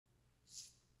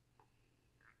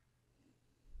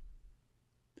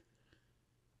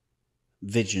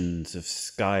Visions of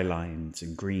skylines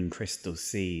and green crystal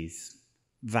seas,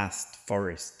 vast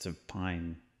forests of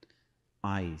pine,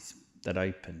 eyes that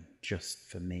open just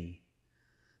for me.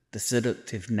 The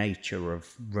seductive nature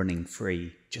of running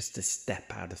free, just a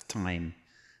step out of time,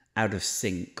 out of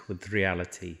sync with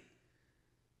reality.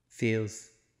 Feels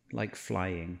like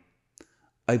flying.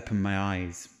 Open my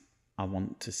eyes. I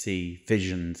want to see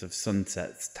visions of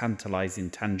sunsets, tantalizing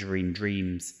tangerine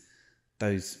dreams,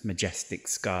 those majestic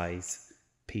skies,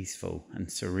 peaceful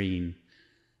and serene.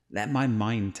 Let my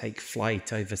mind take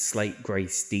flight over slate grey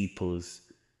steeples,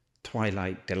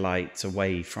 twilight delights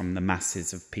away from the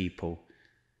masses of people,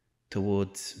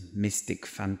 towards mystic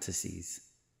fantasies,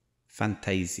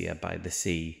 Phantasia by the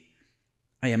sea.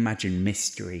 I imagine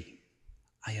mystery.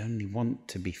 I only want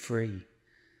to be free.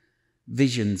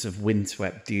 Visions of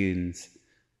windswept dunes.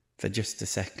 For just a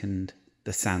second,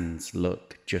 the sands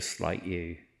look just like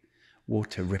you.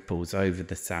 Water ripples over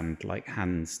the sand like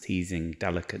hands teasing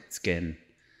delicate skin,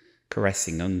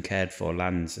 caressing uncared-for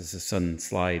lands as the sun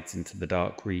slides into the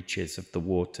dark reaches of the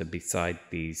water beside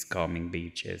these calming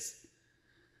beaches.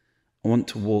 I want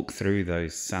to walk through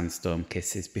those sandstorm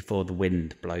kisses before the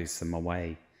wind blows them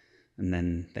away, and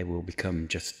then they will become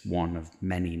just one of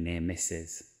many near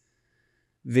misses.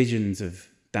 Visions of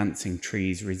dancing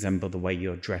trees resemble the way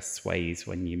your dress sways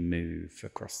when you move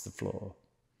across the floor.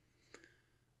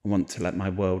 I want to let my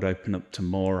world open up to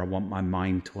more. I want my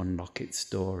mind to unlock its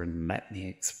door and let me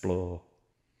explore.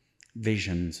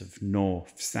 Visions of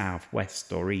north, south,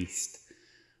 west or east,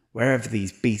 wherever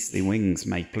these beastly wings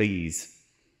may please.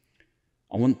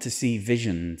 I want to see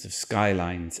visions of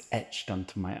skylines etched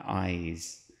onto my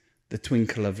eyes, the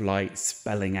twinkle of light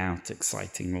spelling out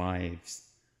exciting lives.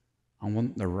 I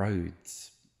want the roads,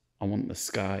 I want the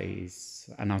skies,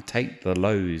 and I'll take the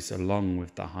lows along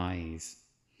with the highs.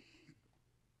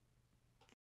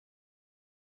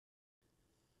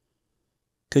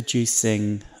 Could you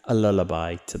sing a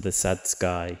lullaby to the sad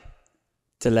sky,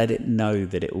 to let it know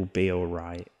that it will be all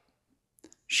right?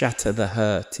 Shatter the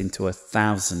hurt into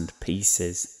 1,000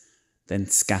 pieces, then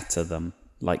scatter them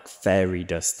like fairy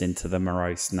dust into the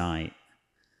morose night.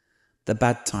 The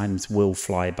bad times will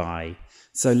fly by,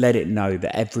 so let it know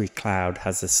that every cloud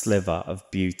has a sliver of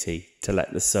beauty to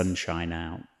let the sun shine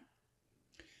out.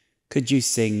 Could you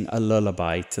sing a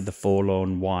lullaby to the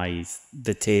forlorn wise,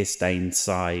 the tear-stained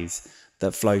sighs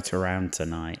that float around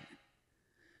tonight?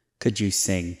 Could you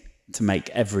sing to make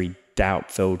every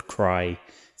doubt-filled cry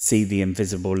see the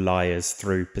invisible liars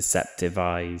through perceptive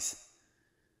eyes?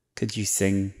 Could you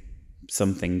sing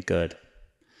something good?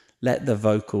 Let the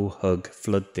vocal hug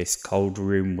flood this cold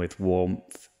room with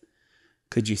warmth.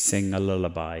 Could you sing a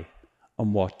lullaby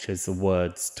and watch as the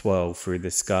words twirl through the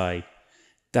sky,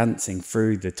 dancing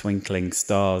through the twinkling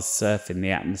stars, surfing the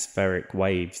atmospheric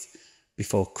waves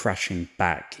before crashing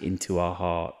back into our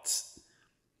hearts?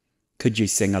 Could you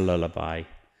sing a lullaby,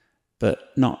 but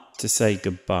not to say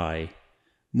goodbye,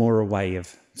 more a way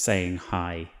of saying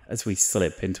hi as we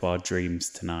slip into our dreams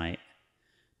tonight,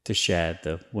 to share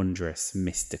the wondrous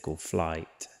mystical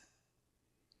flight?